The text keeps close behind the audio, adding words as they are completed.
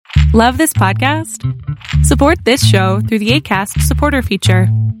Love this podcast? Support this show through the Acast supporter feature.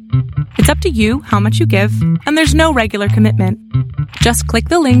 It's up to you how much you give, and there's no regular commitment. Just click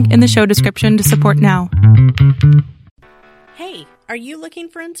the link in the show description to support now. Hey, are you looking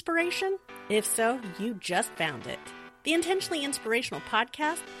for inspiration? If so, you just found it. The Intentionally Inspirational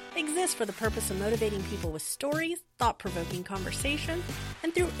podcast exists for the purpose of motivating people with stories, thought-provoking conversation,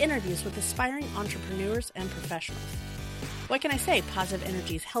 and through interviews with aspiring entrepreneurs and professionals. What can I say? Positive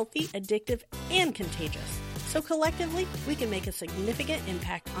energy is healthy, addictive, and contagious. So collectively, we can make a significant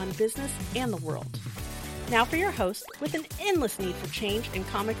impact on business and the world. Now for your host, with an endless need for change and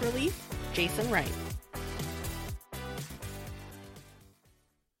comic relief, Jason Wright.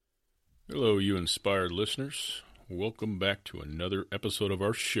 Hello, you inspired listeners. Welcome back to another episode of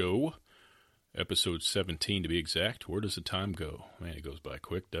our show. Episode 17 to be exact. Where does the time go? Man, it goes by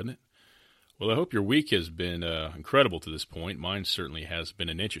quick, doesn't it? Well, I hope your week has been incredible to this point. Mine certainly has been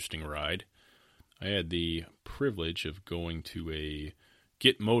an interesting ride. I had the privilege of going to a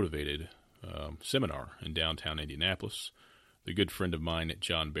Get Motivated seminar in downtown Indianapolis. The good friend of mine,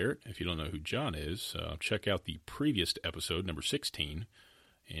 John Barrett. If you don't know who John is, check out the previous episode, number 16,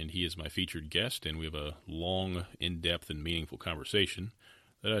 and he is my featured guest, and we have a long, in-depth, and meaningful conversation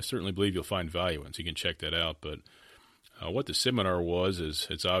that I certainly believe you'll find value in, so you can check that out. But what the seminar was is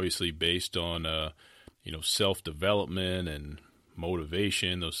it's obviously based on self-development and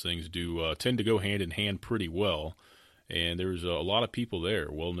motivation. Those things do tend to go hand in hand pretty well. And there's a lot of people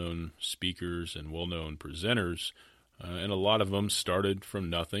there, well-known speakers and well-known presenters, and a lot of them started from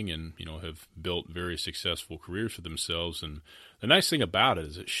nothing and have built very successful careers for themselves. And the nice thing about it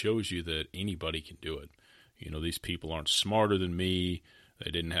is it shows you that anybody can do it. These people aren't smarter than me. They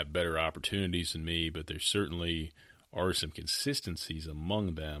didn't have better opportunities than me, but there certainly are some consistencies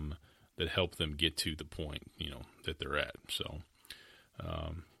among them that help them get to the point, that they're at. So,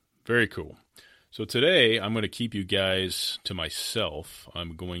 very cool. So today, I'm going to keep you guys to myself.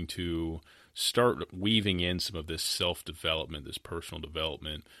 I'm going to start weaving in some of this self-development, this personal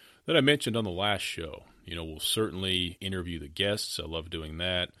development that I mentioned on the last show. We'll certainly interview the guests. I love doing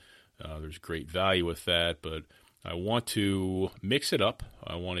that. There's great value with that, but I want to mix it up.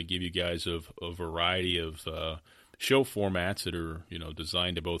 I want to give you guys a variety of show formats that are,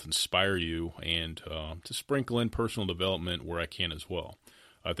 designed to both inspire you and to sprinkle in personal development where I can as well.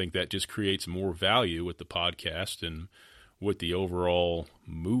 I think that just creates more value with the podcast and with the overall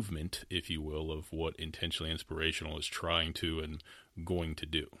movement, if you will, of what Intentionally Inspirational is trying to and going to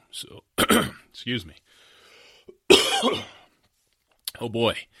do. So, excuse me. Oh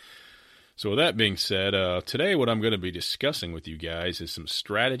boy. So with that being said, today what I'm going to be discussing with you guys is some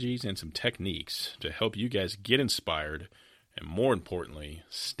strategies and some techniques to help you guys get inspired and, more importantly,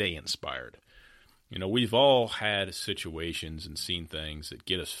 stay inspired. We've all had situations and seen things that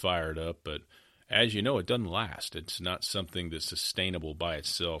get us fired up, but as you know, it doesn't last. It's not something that's sustainable by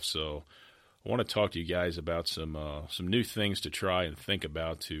itself. So I want to talk to you guys about some new things to try and think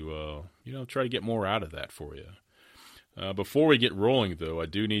about to, try to get more out of that for you. Before we get rolling, though, I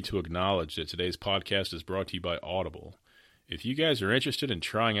do need to acknowledge that today's podcast is brought to you by Audible. If you guys are interested in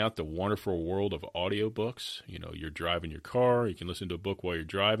trying out the wonderful world of audiobooks, you're driving your car, you can listen to a book while you're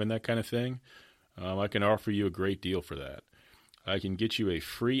driving, that kind of thing, I can offer you a great deal for that. I can get you a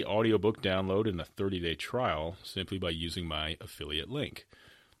free audiobook download and a 30-day trial simply by using my affiliate link.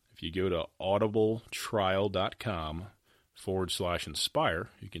 If you go to audibletrial.com/inspire,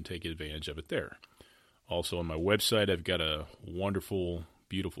 you can take advantage of it there. Also on my website, I've got a wonderful,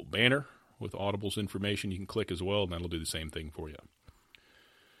 beautiful banner with Audible's information you can click as well, and that'll do the same thing for you.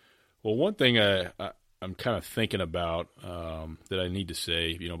 Well, one thing I'm kind of thinking about that I need to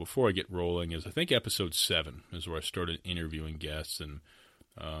say, before I get rolling is I think episode 7 is where I started interviewing guests, and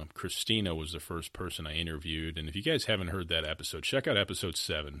Christina was the first person I interviewed. And if you guys haven't heard that episode, check out episode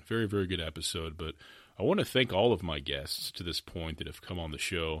 7. Very, very good episode. But I want to thank all of my guests to this point that have come on the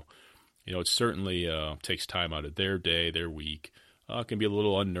show. It certainly takes time out of their day, their week. It can be a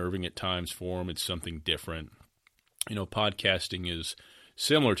little unnerving at times for them. It's something different. Podcasting is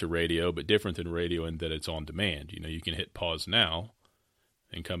similar to radio, but different than radio in that it's on demand. You can hit pause now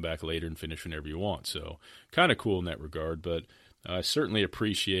and come back later and finish whenever you want. So kind of cool in that regard, but I certainly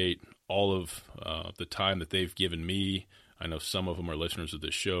appreciate all of the time that they've given me. I know some of them are listeners of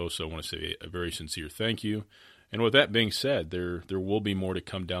this show, so I want to say a very sincere thank you. And with that being said, there will be more to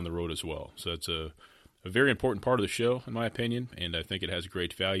come down the road as well. So it's a very important part of the show, in my opinion, and I think it has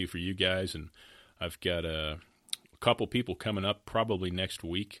great value for you guys. And I've got a couple people coming up probably next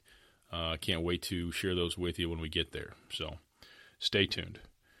week. I can't wait to share those with you when we get there. So stay tuned.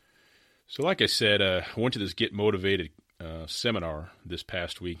 So like I said, I went to this Get Motivated seminar this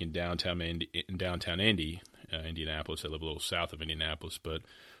past week in downtown Indy, Indianapolis. I live a little south of Indianapolis, but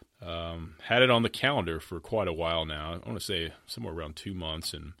had it on the calendar for quite a while now. I want to say somewhere around 2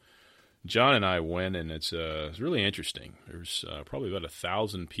 months, and John and I went, and it's really interesting. There's probably about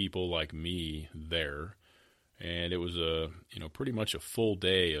 1,000 people like me there, and it was pretty much a full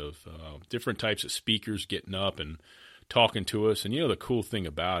day of different types of speakers getting up and talking to us. And the cool thing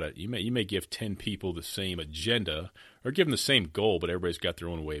about it, you may give 10 people the same agenda or give them the same goal, but everybody's got their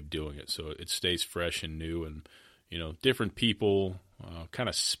own way of doing it, so it stays fresh and new. And different people kind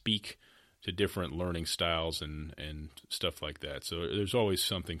of speak to different learning styles and stuff like that. So there's always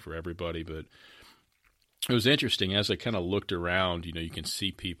something for everybody. But it was interesting as I kind of looked around. You can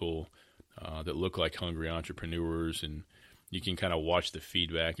see people that look like hungry entrepreneurs, and you can kind of watch the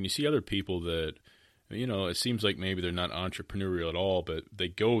feedback, and you see other people that, it seems like maybe they're not entrepreneurial at all, but they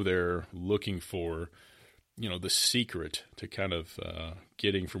go there looking for, the secret to kind of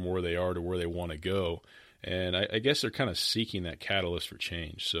getting from where they are to where they want to go. And I guess they're kind of seeking that catalyst for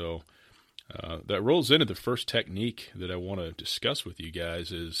change. So that rolls into the first technique that I want to discuss with you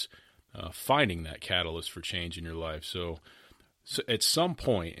guys is finding that catalyst for change in your life. So at some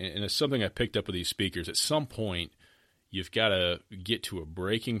point, and it's something I picked up with these speakers, at some point you've got to get to a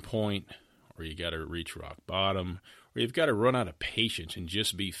breaking point, or you got to reach rock bottom, or you've got to run out of patience and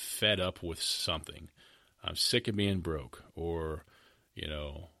just be fed up with something. I'm sick of being broke, or,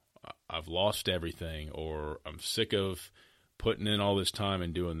 I've lost everything, or I'm sick of putting in all this time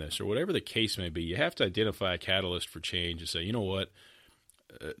and doing this, or whatever the case may be. You have to identify a catalyst for change and say, you know what,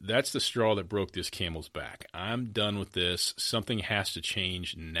 that's the straw that broke this camel's back. I'm done with this. Something has to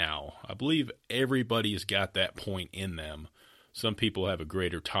change now. I believe everybody's got that point in them. Some people have a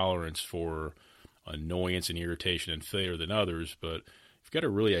greater tolerance for annoyance and irritation and failure than others, but you've got to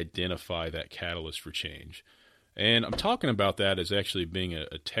really identify that catalyst for change. And I'm talking about that as actually being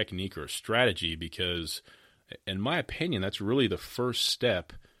a technique or a strategy because, in my opinion, that's really the first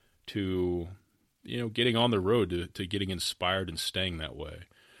step to, getting on the road to getting inspired and staying that way.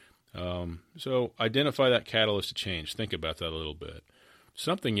 So identify that catalyst to change. Think about that a little bit.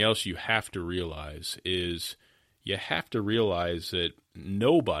 Something else you have to realize is you have to realize that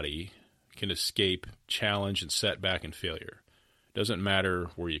nobody can escape challenge and setback and failure. It doesn't matter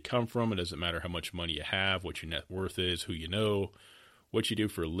where you come from. It doesn't matter how much money you have, what your net worth is, who you know, what you do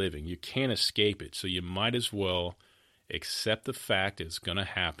for a living. You can't escape it. So you might as well accept the fact it's going to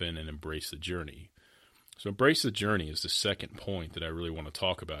happen and embrace the journey. So embrace the journey is the second point that I really want to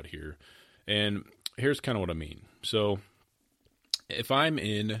talk about here. And here's kind of what I mean. So if I'm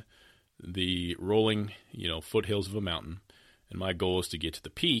in the rolling, foothills of a mountain, and my goal is to get to the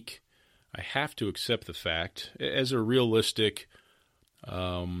peak, I have to accept the fact as a realistic but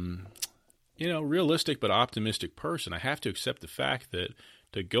optimistic person, I have to accept the fact that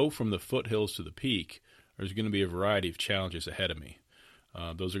to go from the foothills to the peak, there's going to be a variety of challenges ahead of me.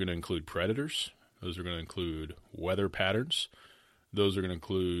 Those are going to include predators. Those are going to include weather patterns. Those are going to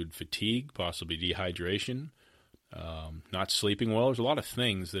include fatigue, possibly dehydration, not sleeping well. There's a lot of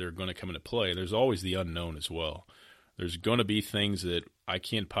things that are going to come into play. There's always the unknown as well. There's going to be things that I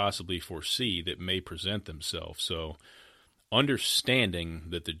can't possibly foresee that may present themselves. So understanding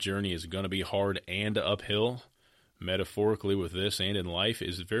that the journey is going to be hard and uphill, metaphorically with this and in life,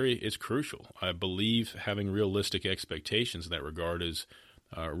 is crucial. I believe having realistic expectations in that regard is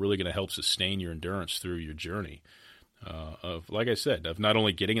really going to help sustain your endurance through your journey. Like I said, of not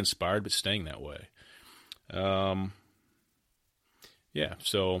only getting inspired, but staying that way.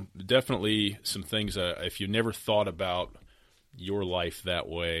 So definitely some things, if you've never thought about your life that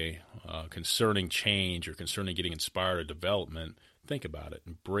way, concerning change or concerning getting inspired or development, think about it.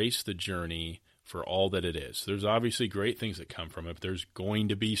 Embrace the journey for all that it is. There's obviously great things that come from it, but there's going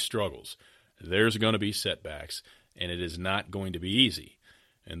to be struggles. There's going to be setbacks, and it is not going to be easy.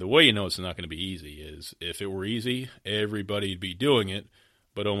 And the way you know it's not going to be easy is if it were easy, everybody would be doing it,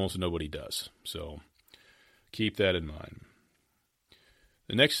 but almost nobody does. So keep that in mind.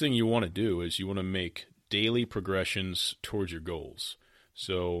 The next thing you want to do is you want to make daily progressions towards your goals.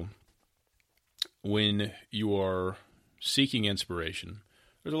 So when you are seeking inspiration,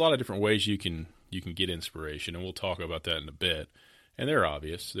 there's a lot of different ways you can get inspiration, and we'll talk about that in a bit. And they're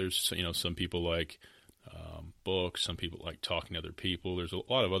obvious. There's some people like books, some people like talking to other people. There's a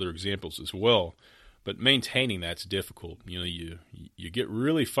lot of other examples as well, but maintaining that's difficult. You get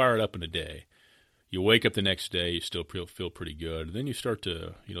really fired up in a day. You wake up the next day, you still feel pretty good. And then you start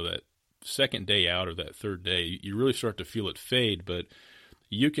to, that second day out or that third day, you really start to feel it fade, but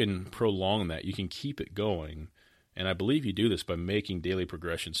you can prolong that. You can keep it going. And I believe you do this by making daily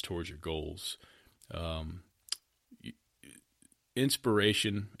progressions towards your goals.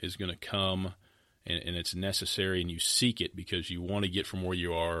 inspiration is going to come, and it's necessary, and you seek it because you want to get from where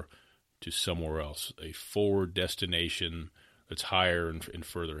you are to somewhere else, a forward destination that's higher and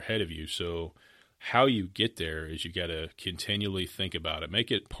further ahead of you. So how you get there is you got to continually think about it.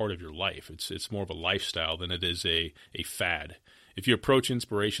 Make it part of your life. It's more of a lifestyle than it is a fad. If you approach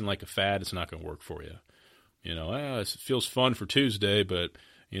inspiration like a fad, it's not going to work for you. It feels fun for Tuesday, but,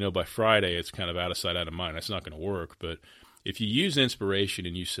 by Friday it's kind of out of sight, out of mind. That's not going to work. But if you use inspiration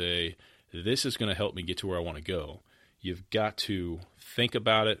and you say, this is going to help me get to where I want to go, you've got to think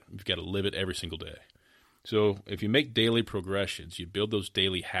about it. You've got to live it every single day. So if you make daily progressions, you build those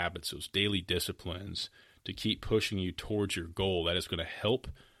daily habits, those daily disciplines to keep pushing you towards your goal, that is going to help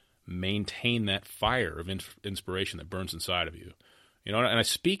maintain that fire of inspiration that burns inside of you. And I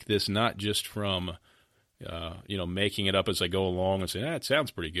speak this not just from, making it up as I go along and saying, it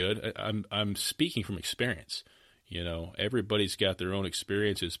sounds pretty good. I'm speaking from experience. Everybody's got their own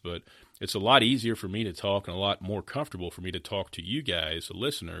experiences, but it's a lot easier for me to talk and a lot more comfortable for me to talk to you guys, the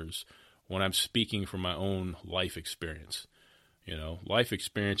listeners, when I'm speaking from my own life experience. Life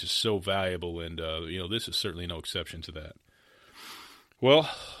experience is so valuable, and, this is certainly no exception to that. Well,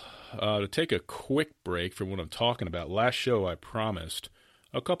 to take a quick break from what I'm talking about, last show I promised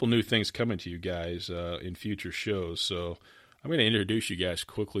a couple new things coming to you guys in future shows, so I'm going to introduce you guys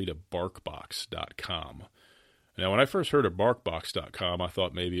quickly to BarkBox.com. Now, when I first heard of BarkBox.com, I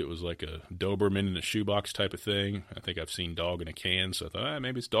thought maybe it was like a Doberman in a shoebox type of thing. I think I've seen dog in a can, so I thought,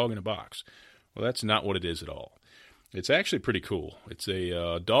 maybe it's dog in a box. Well, that's not what it is at all. It's actually pretty cool. It's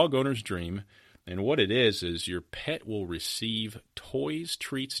a dog owner's dream, and what it is your pet will receive toys,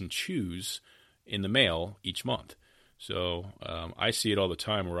 treats, and chews in the mail each month. So I see it all the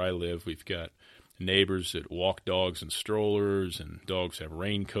time where I live. We've got neighbors that walk dogs in strollers, and dogs have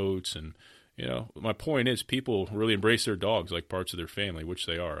raincoats, and my point is people really embrace their dogs like parts of their family, which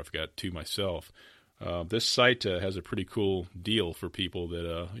they are. I've got two myself. This site has a pretty cool deal for people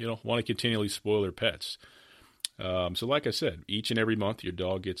that, want to continually spoil their pets. So like I said, each and every month your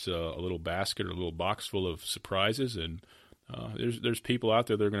dog gets a little basket or a little box full of surprises, and there's people out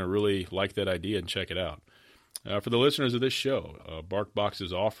there that are going to really like that idea and check it out. For the listeners of this show, BarkBox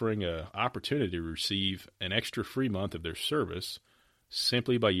is offering an opportunity to receive an extra free month of their service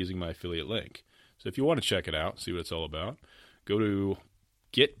simply by using my affiliate link. So if you want to check it out, see what it's all about, go to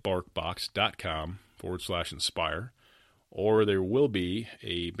getbarkbox.com/inspire, or there will be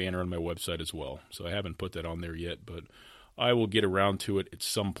a banner on my website as well. So I haven't put that on there yet, but I will get around to it at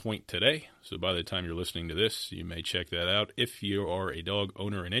some point today. So by the time you're listening to this, you may check that out if you are a dog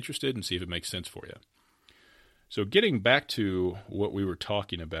owner and interested, and see if it makes sense for you. So getting back to what we were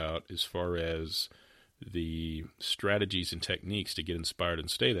talking about as far as the strategies and techniques to get inspired and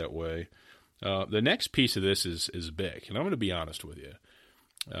stay that way, the next piece of this is big, and I'm going to be honest with you.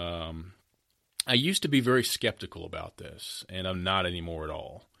 I used to be very skeptical about this, and I'm not anymore at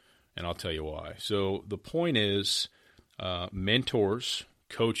all, and I'll tell you why. So the point is mentors,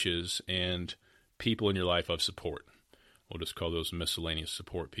 coaches, and people in your life of support. We'll just call those miscellaneous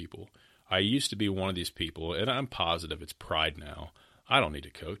support people. I used to be one of these people, and I'm positive it's pride now. I don't need a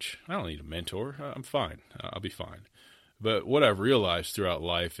coach. I don't need a mentor. I'm fine. I'll be fine. But what I've realized throughout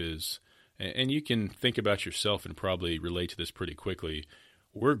life is, and you can think about yourself and probably relate to this pretty quickly,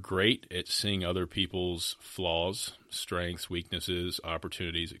 we're great at seeing other people's flaws, strengths, weaknesses,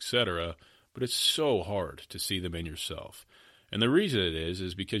 opportunities, etc., but it's so hard to see them in yourself. And the reason it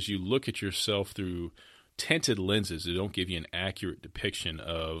is because you look at yourself through tinted lenses that don't give you an accurate depiction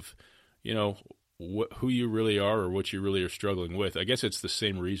of, who you really are or what you really are struggling with. I guess it's the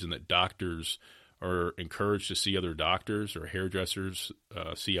same reason that doctors are encouraged to see other doctors, or hairdressers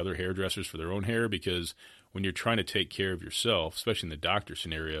see other hairdressers for their own hair, because when you're trying to take care of yourself, especially in the doctor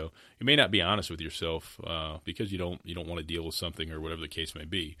scenario, you may not be honest with yourself because you don't want to deal with something or whatever the case may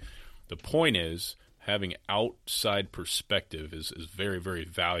be. The point is, having outside perspective is very, very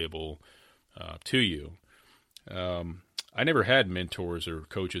valuable to you. I never had mentors or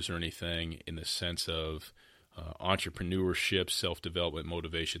coaches or anything in the sense of entrepreneurship, self-development,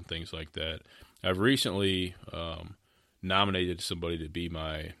 motivation, things like that. I've recently nominated somebody to be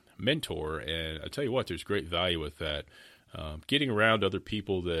my mentor, and I tell you what, there's great value with that. Getting around other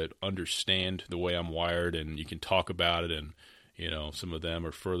people that understand the way I'm wired, and you can talk about it, and some of them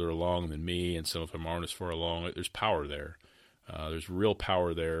are further along than me, and some of them aren't as far along. There's power there. There's real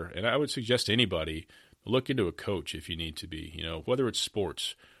power there, and I would suggest to anybody, look into a coach if you need to be, whether it's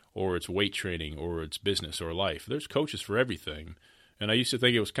sports or it's weight training or it's business or life. There's coaches for everything. And I used to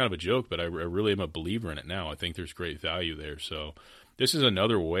think it was kind of a joke, but I really am a believer in it now. I think there's great value there. So this is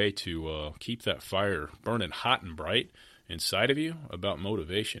another way to keep that fire burning hot and bright inside of you about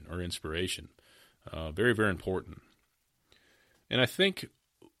motivation or inspiration. Very, very important. And I think,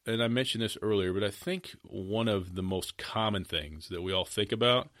 and I mentioned this earlier, but I think one of the most common things that we all think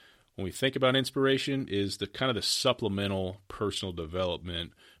about when we think about inspiration is the kind of the supplemental personal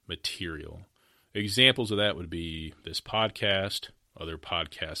development material. Examples of that would be this podcast, other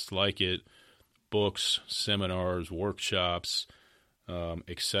podcasts like it, books, seminars, workshops,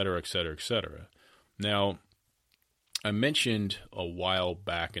 et cetera, et cetera, et cetera. Now, I mentioned a while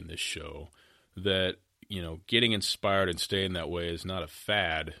back in this show that, getting inspired and staying that way is not a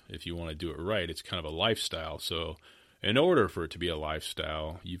fad if you want to do it right. It's kind of a lifestyle. So in order for it to be a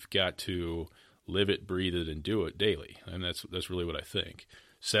lifestyle, you've got to live it, breathe it, and do it daily. And that's really what I think.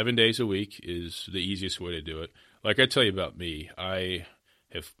 7 days a week is the easiest way to do it. Like I tell you about me, I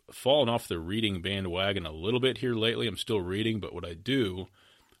have fallen off the reading bandwagon a little bit here lately. I'm still reading, but what I do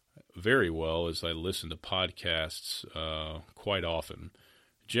very well is I listen to podcasts quite often.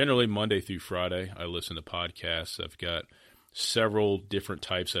 Generally, Monday through Friday, I listen to podcasts. I've got several different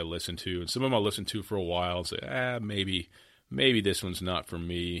types I listen to, and some of them I listen to for a while and say, maybe this one's not for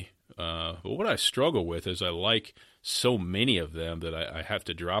me. But what I struggle with is I like so many of them that I have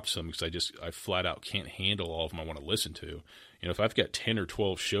to drop some because I flat out can't handle all of them I want to listen to. If I've got 10 or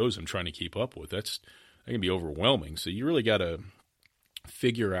 12 shows I'm trying to keep up with, that can be overwhelming. So you really got to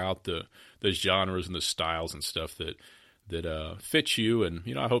figure out the genres and the styles and stuff that fits you. And,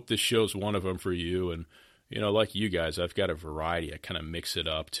 I hope this show's one of them for you. And, like you guys, I've got a variety. I kind of mix it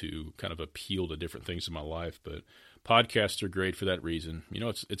up to kind of appeal to different things in my life. But podcasts are great for that reason.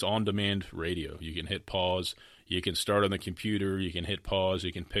 It's on-demand radio. You can hit pause. You can start on the computer. You can hit pause.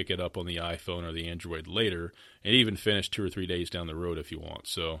 You can pick it up on the iPhone or the Android later and even finish 2 or 3 days down the road if you want.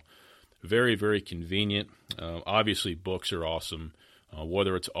 So very, very convenient. Obviously, books are awesome.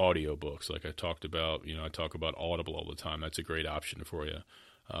 Whether it's audio books, like I talked about, I talk about Audible all the time. That's a great option for you.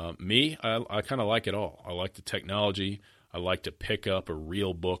 I kind of like it all. I like the technology. I like to pick up a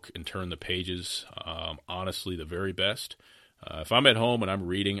real book and turn the pages. Honestly, the very best. If I'm at home and I'm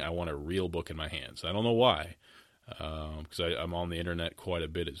reading, I want a real book in my hands. I don't know why, because I'm on the internet quite a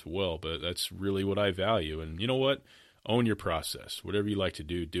bit as well, but that's really what I value. And you know what? Own your process. Whatever you like to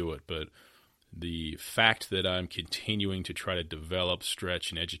do, do it. But the fact that I'm continuing to try to develop,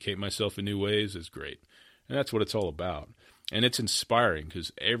 stretch, and educate myself in new ways is great. And that's what it's all about. And it's inspiring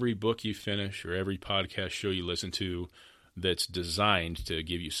because every book you finish or every podcast show you listen to that's designed to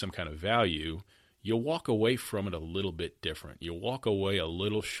give you some kind of value, you'll walk away from it a little bit different. You'll walk away a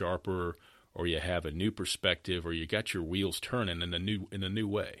little sharper, or you have a new perspective, or you got your wheels turning in a new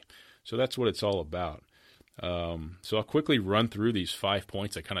way. So that's what it's all about. So I'll quickly run through these 5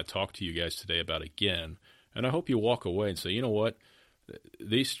 points I kind of talked to you guys today about again, and I hope you walk away and say, you know what,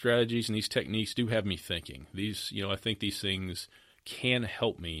 these strategies and these techniques do have me thinking. I think these things can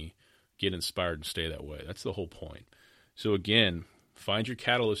help me get inspired and stay that way. That's the whole point. So again, find your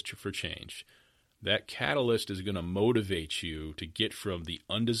catalyst for change. That catalyst is going to motivate you to get from the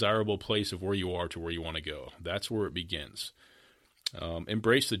undesirable place of where you are to where you want to go. That's where it begins.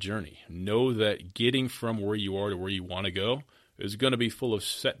 Embrace the journey. Know that getting from where you are to where you want to go is going to be full of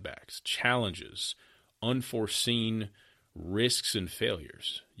setbacks, challenges, unforeseen risks, and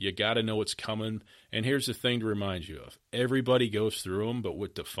failures. You got to know what's coming. And here's the thing to remind you of. Everybody goes through them, but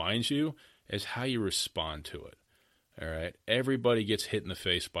what defines you is how you respond to it. All right? Everybody gets hit in the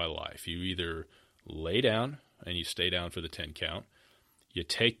face by life. You either lay down and you stay down for the 10 count. You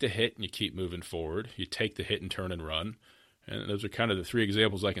take the hit and you keep moving forward. You take the hit and turn and run. And those are kind of the 3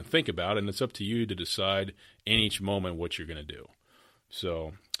 examples I can think about, and it's up to you to decide in each moment what you're going to do.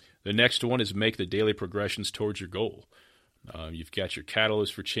 So the next one is make the daily progressions towards your goal. You've got your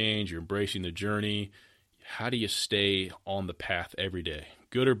catalyst for change. You're embracing the journey. How do you stay on the path every day?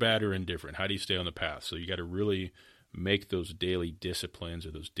 Good or bad or indifferent? How do you stay on the path? So you got to really make those daily disciplines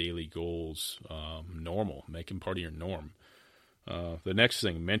or those daily goals normal. Make them part of your norm. The next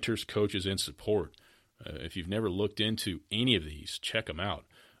thing, mentors, coaches, and support. If you've never looked into any of these, check them out.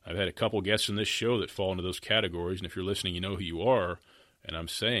 I've had a couple guests in this show that fall into those categories, and if you're listening, you know who you are. And I'm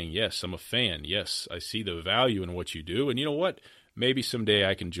saying, yes, I'm a fan. Yes, I see the value in what you do. And you know what? Maybe someday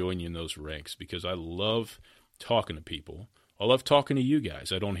I can join you in those ranks because I love talking to people. I love talking to you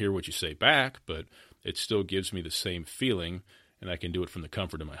guys. I don't hear what you say back, but it still gives me the same feeling, and I can do it from the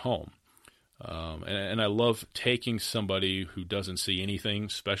comfort of my home. And I love taking somebody who doesn't see anything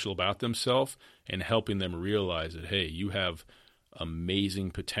special about themselves and helping them realize that, hey, you have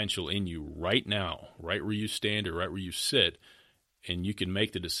amazing potential in you right now, right where you stand or right where you sit, and you can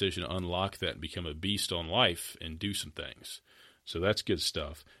make the decision to unlock that and become a beast on life and do some things. So that's good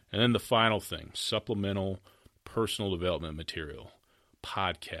stuff. And then the final thing, supplemental personal development material,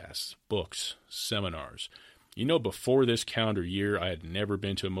 podcasts, books, seminars. You know, before this calendar year, I had never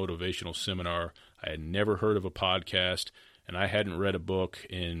been to a motivational seminar. I had never heard of a podcast, and I hadn't read a book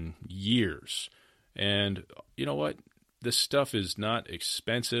in years. And you know what? This stuff is not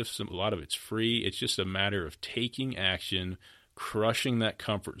expensive. A lot of it's free. It's just a matter of taking action, crushing that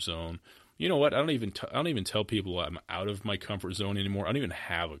comfort zone. You know what? I don't even tell people I'm out of my comfort zone anymore. I don't even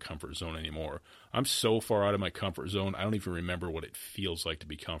have a comfort zone anymore. I'm so far out of my comfort zone, I don't even remember what it feels like to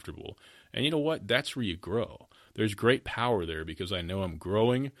be comfortable. And you know what? That's where you grow. There's great power there because I know I'm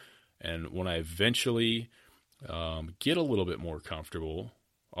growing, and when I eventually get a little bit more comfortable,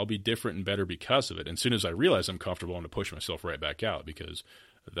 I'll be different and better because of it. And as soon as I realize I'm comfortable, I'm going to push myself right back out because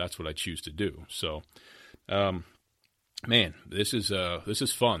that's what I choose to do. So, man, this is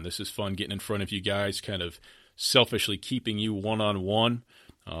fun. This is fun getting in front of you guys, kind of selfishly keeping you one-on-one.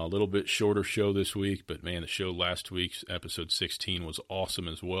 A little bit shorter show this week, but man, the show last week's episode 16 was awesome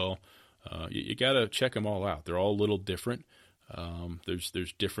as well. You got to check them all out. They're all a little different. There's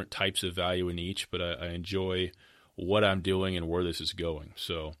different types of value in each, but I enjoy what I'm doing and where this is going.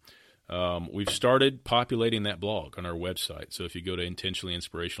 So we've started populating that blog on our website. So if you go to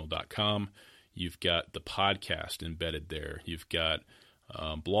intentionallyinspirational.com, you've got the podcast embedded there. You've got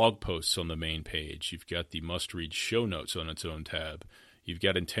blog posts on the main page. You've got the must-read show notes on its own tab. You've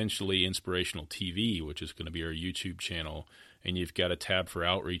got Intentionally Inspirational TV, which is going to be our YouTube channel. And you've got a tab for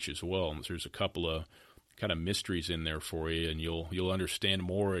outreach as well. And there's a couple of kind of mysteries in there for you, and you'll understand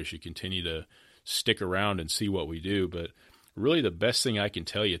more as you continue to stick around and see what we do. But really the best thing I can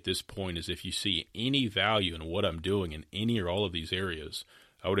tell you at this point is if you see any value in what I'm doing in any or all of these areas,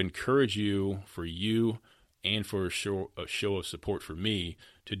 I would encourage you, for you and for a show of support for me,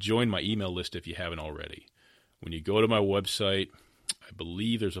 to join my email list if you haven't already. When you go to my website, I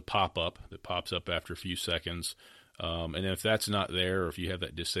believe there's a pop-up that pops up after a few seconds. And if that's not there, or if you have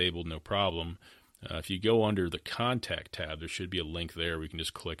that disabled, no problem. If you go under the contact tab, there should be a link there. We can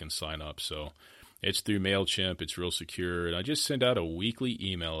just click and sign up. So it's through MailChimp. It's real secure. And I just send out a weekly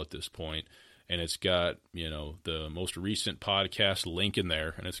email at this point, and it's got, the most recent podcast link in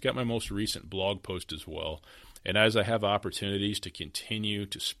there, and it's got my most recent blog post as well. And as I have opportunities to continue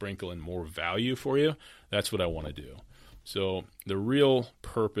to sprinkle in more value for you, that's what I want to do. So the real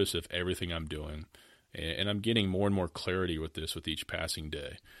purpose of everything I'm doing, and I'm getting more and more clarity with this with each passing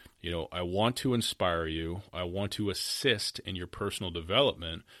day, I want to inspire you, I want to assist in your personal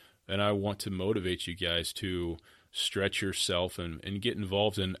development, and I want to motivate you guys to stretch yourself and get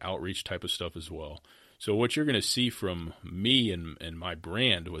involved in outreach type of stuff as well. So what you're going to see from me and my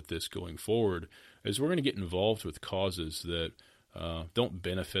brand with this going forward is we're going to get involved with causes that don't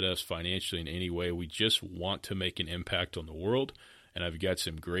benefit us financially in any way. We just want to make an impact on the world, and I've got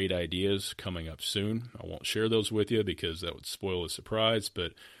some great ideas coming up soon. I won't share those with you because that would spoil the surprise,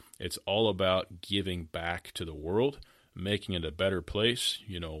 but it's all about giving back to the world, making it a better place,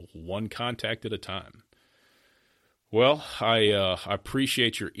 one contact at a time. Well, I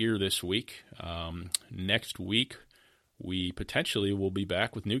appreciate your ear this week. Next week, we potentially will be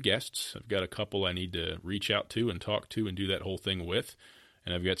back with new guests. I've got a couple I need to reach out to and talk to and do that whole thing with.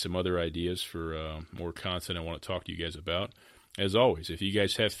 And I've got some other ideas for more content I want to talk to you guys about. As always, if you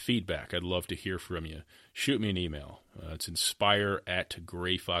guys have feedback, I'd love to hear from you. Shoot me an email. It's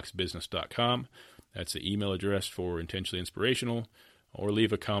inspire@grayfoxbusiness.com. That's the email address for Intentionally Inspirational. Or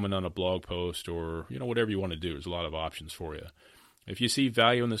leave a comment on a blog post or, whatever you want to do. There's a lot of options for you. If you see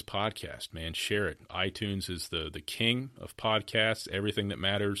value in this podcast, man, share it. iTunes is the king of podcasts. Everything that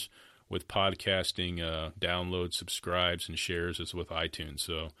matters with podcasting, downloads, subscribes, and shares is with iTunes.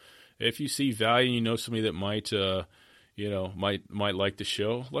 So if you see value and somebody that might like the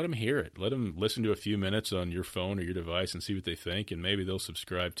show, let them hear it. Let them listen to a few minutes on your phone or your device and see what they think, and maybe they'll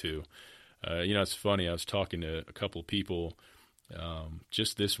subscribe too. It's funny. I was talking to a couple people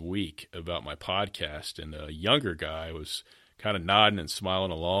just this week about my podcast, and a younger guy was kind of nodding and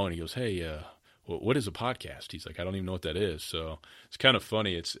smiling along, and he goes, "Hey, what is a podcast?" He's like, "I don't even know what that is." So it's kind of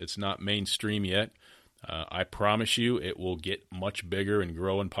funny. It's not mainstream yet. I promise you it will get much bigger and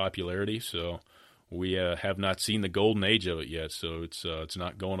grow in popularity. So we have not seen the golden age of it yet. So it's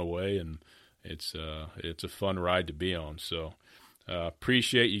not going away, and it's a fun ride to be on. So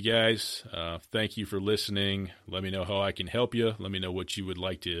appreciate you guys. Thank you for listening. Let me know how I can help you. Let me know what you would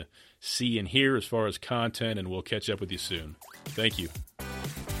like to see and hear as far as content, and we'll catch up with you soon. Thank you.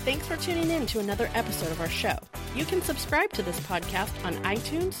 Thanks for tuning in to another episode of our show. You can subscribe to this podcast on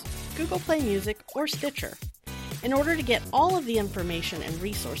iTunes, Google Play Music, or Stitcher. In order to get all of the information and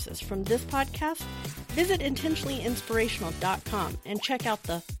resources from this podcast, Visit intentionallyinspirational.com and check out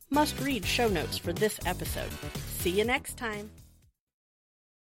the must-read show notes for this episode. See you next time.